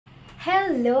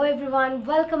Hello everyone,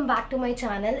 welcome back to my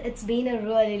channel. It's been a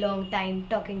really long time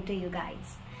talking to you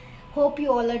guys. Hope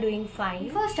you all are doing fine.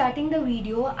 Before starting the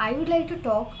video, I would like to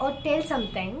talk or tell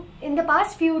something. In the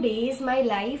past few days, my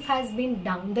life has been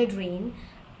down the drain.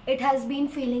 It has been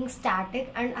feeling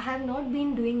static and I have not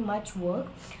been doing much work.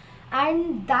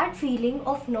 And that feeling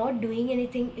of not doing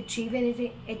anything,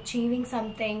 achieving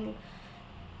something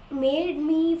made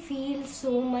me feel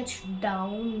so much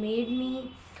down, made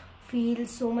me feel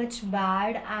so much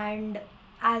bad, and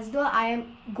as though I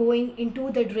am going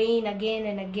into the drain again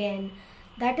and again.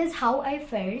 That is how I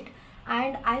felt,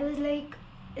 and I was like,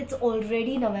 it's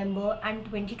already November and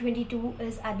 2022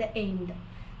 is at the end,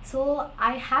 so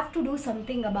I have to do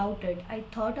something about it. I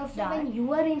thought of that. When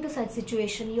you are into such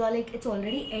situation, you are like, it's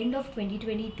already end of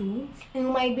 2022, you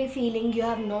might be feeling you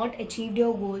have not achieved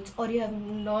your goals or you have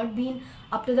not been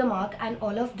up to the mark and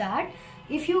all of that.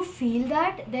 If you feel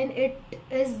that, then it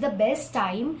is the best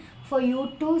time for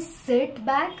you to sit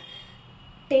back,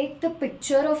 take the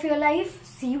picture of your life,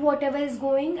 see whatever is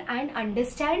going, and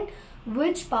understand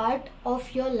which part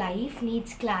of your life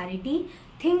needs clarity.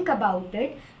 Think about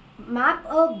it, map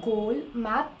a goal,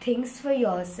 map things for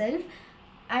yourself,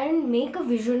 and make a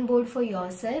vision board for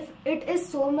yourself. It is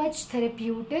so much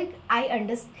therapeutic. I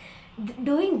understand.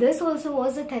 Doing this also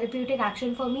was a therapeutic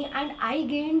action for me, and I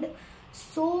gained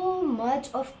so much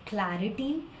of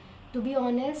clarity, to be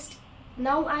honest.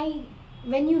 Now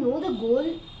when you know the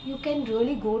goal, you can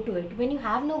really go to it. When you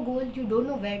have no goal, you don't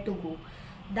know where to go.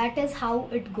 That is how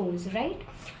it goes, right?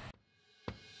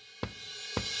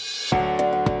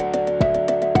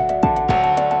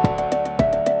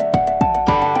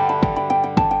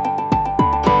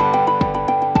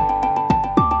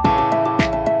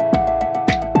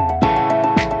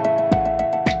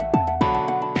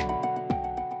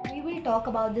 Talk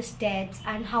about the steps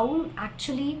and how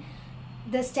actually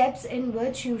the steps in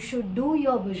which you should do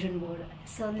your vision board.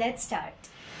 So let's start.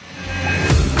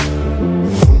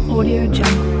 Audio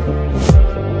Jungle.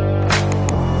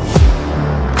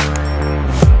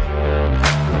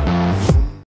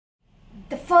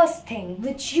 The first thing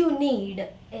which you need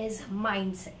is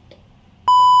mindset.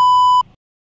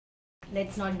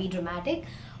 Let's not be dramatic.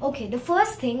 Okay, the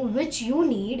first thing which you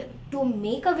need to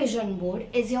make a vision board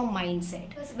is your mindset.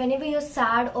 Because whenever you're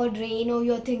sad or drained or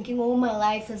you're thinking, oh, my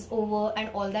life is over and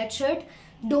all that shit,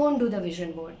 don't do the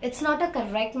vision board. It's not a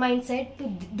correct mindset to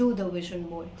do the vision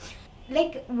board.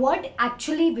 Like, what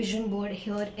actually vision board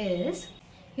here is,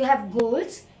 you have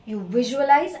goals, you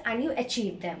visualize and you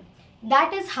achieve them.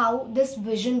 That is how this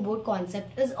vision board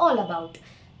concept is all about.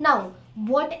 Now,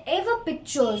 whatever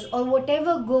pictures or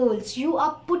whatever goals you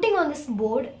are putting on this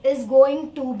board is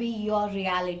going to be your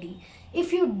reality.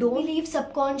 If you don't believe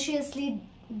subconsciously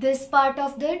this part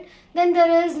of that, then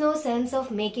there is no sense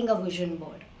of making a vision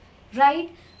board,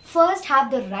 right? First, have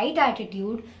the right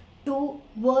attitude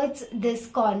towards this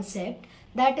concept.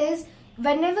 That is,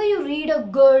 whenever you read a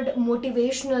good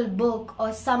motivational book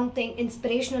or something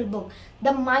inspirational book, the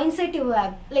mindset you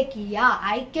have, like, yeah,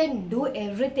 I can do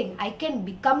everything, I can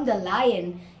become the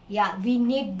lion. Yeah, we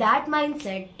need that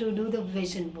mindset to do the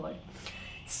vision board.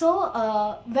 So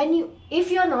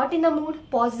if you're not in the mood,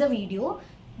 pause the video,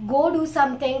 go do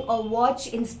something or watch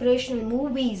inspirational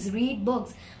movies, read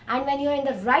books, and when you're in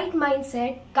the right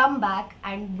mindset, come back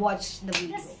and watch the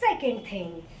video. The second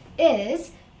thing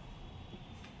is,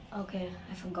 okay,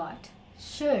 I forgot.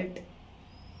 Shit.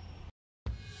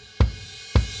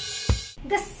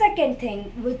 The second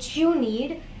thing which you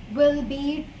need will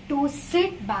be to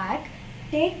sit back,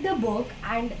 take the book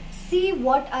and see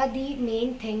what are the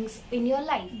main things in your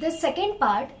life. The second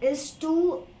part is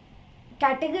to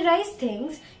categorize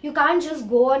things. You can't just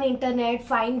go on internet,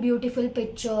 find beautiful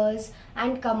pictures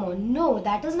and come on. No,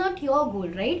 that is not your goal,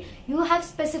 right? You have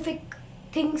specific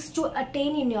things to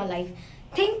attain in your life.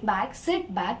 Think back,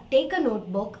 sit back, take a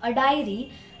notebook, a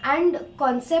diary, and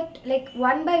concept, like,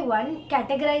 one by one,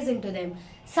 categorize into them.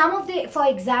 Some of the, for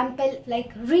example,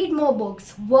 like, read more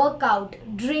books, work out,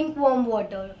 drink warm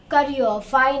water, career,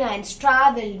 finance,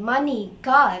 travel, money,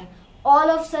 car,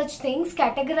 all of such things,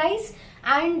 categorize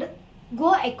and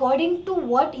go according to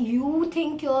what you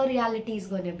think your reality is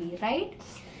going to be, right?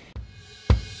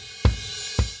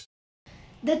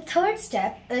 The third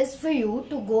step is for you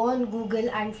to go on Google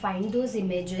and find those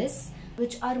images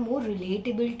which are more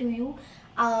relatable to you.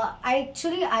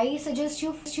 I suggest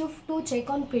you to check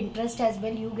on Pinterest as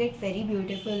well. You get very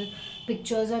beautiful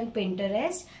pictures on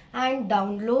Pinterest and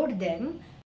download them.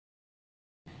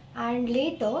 And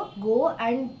later go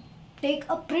and take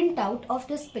a printout of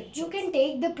this picture. You can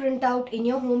take the printout in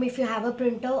your home if you have a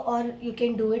printer, or you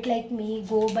can do it like me,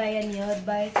 go by a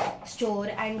nearby store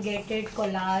and get it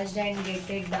collaged and get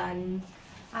it done.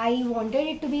 I wanted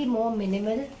it to be more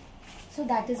minimal, so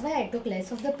that is why I took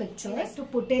less of the pictures to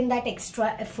put in that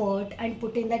extra effort and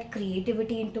put in that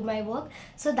creativity into my work.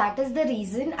 So that is the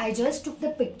reason I just took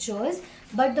the pictures.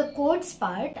 But the quotes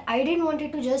part, I didn't want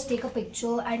it to just take a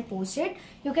picture and post it.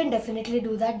 You can definitely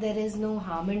do that. There is no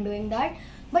harm in doing that.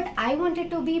 But I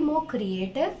wanted to be more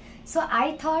creative. So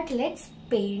I thought, let's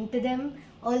paint them,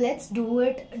 or let's do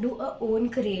a own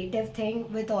creative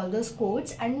thing with all those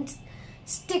quotes and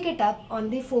stick it up on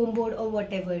the foam board or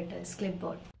whatever it is,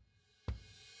 clipboard.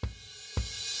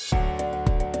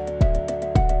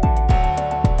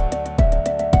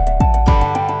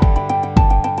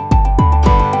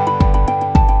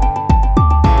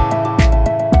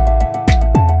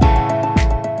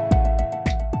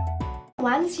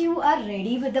 Once you are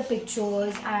ready with the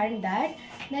pictures and that,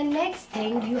 the next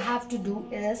thing you have to do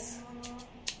is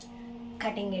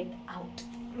cutting it out.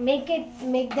 Make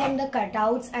them the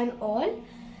cutouts and all.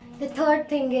 The third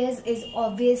thing is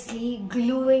obviously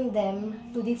gluing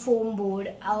them to the foam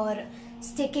board or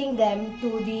sticking them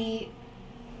to the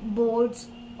boards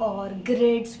or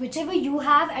grids, whichever you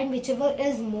have and whichever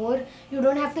is more. You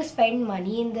don't have to spend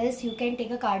money in this. You can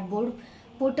take a cardboard,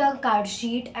 put a card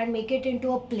sheet and make it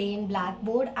into a plain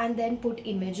blackboard and then put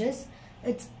images.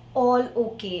 It's all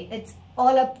okay. It's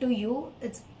all up to you.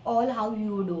 It's all how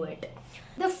you do it.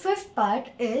 The fifth part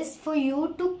is for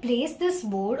you to place this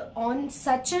board on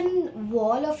such a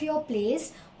wall of your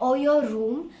place or your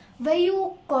room where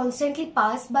you constantly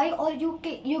pass by, or you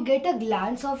get a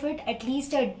glance of it at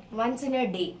least once in a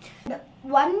day.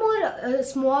 One more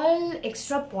small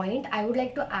extra point I would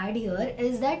like to add here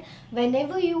is that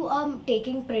whenever you are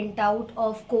taking printout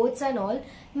of quotes and all,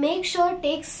 make sure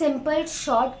take simple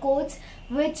short quotes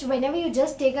which whenever you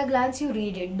just take a glance you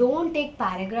read it. Don't take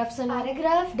paragraphs, and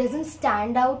paragraph doesn't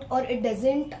stand out or it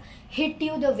doesn't hit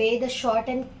you the way the short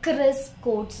and crisp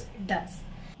quotes does.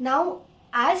 Now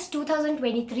as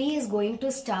 2023 is going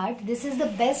to start, this is the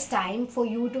best time for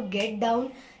you to get down,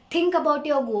 think about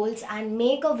your goals and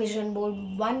make a vision board,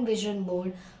 one vision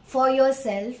board for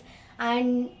yourself,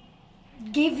 and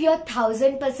give your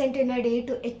 1000% in a day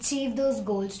to achieve those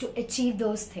goals, to achieve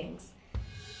those things.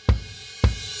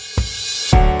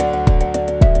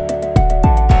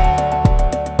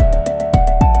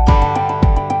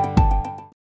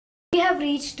 We have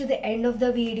reached to the end of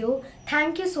the video.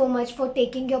 Thank you so much for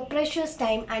taking your precious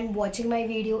time and watching my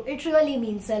video. It really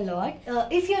means a lot.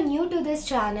 If you're new to this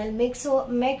channel, make sure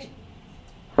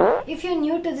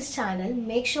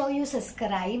you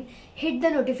subscribe, hit the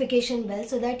notification bell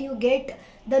so that you get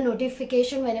the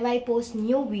notification whenever I post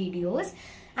new videos,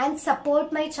 and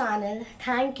support my channel.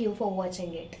 Thank you for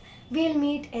watching it. We'll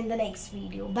meet in the next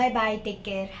video. Bye bye. Take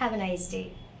care. Have a nice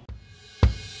day.